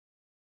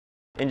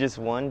In just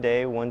one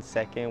day, 1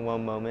 second,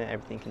 one moment,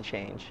 everything can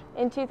change.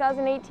 In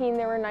 2018,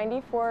 there were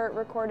 94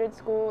 recorded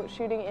school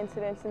shooting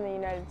incidents in the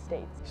United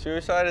States.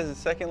 Suicide is the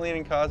second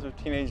leading cause of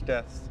teenage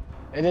deaths.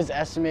 It is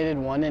estimated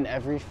 1 in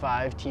every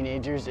 5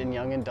 teenagers and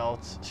young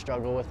adults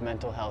struggle with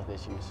mental health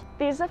issues.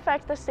 These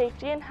affect the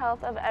safety and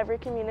health of every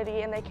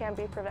community, and they can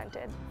be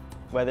prevented.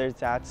 Whether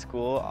it's at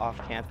school, off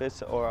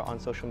campus, or on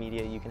social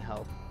media, you can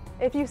help.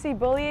 If you see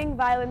bullying,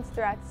 violence,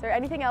 threats, or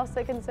anything else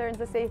that concerns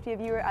the safety of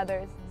you or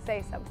others,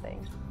 say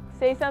something.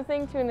 Say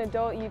something to an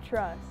adult you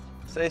trust.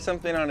 Say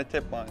something on a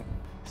tip line.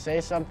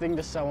 Say something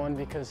to someone,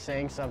 because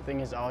saying something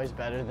is always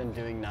better than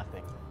doing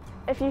nothing.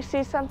 If you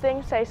see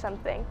something, say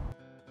something.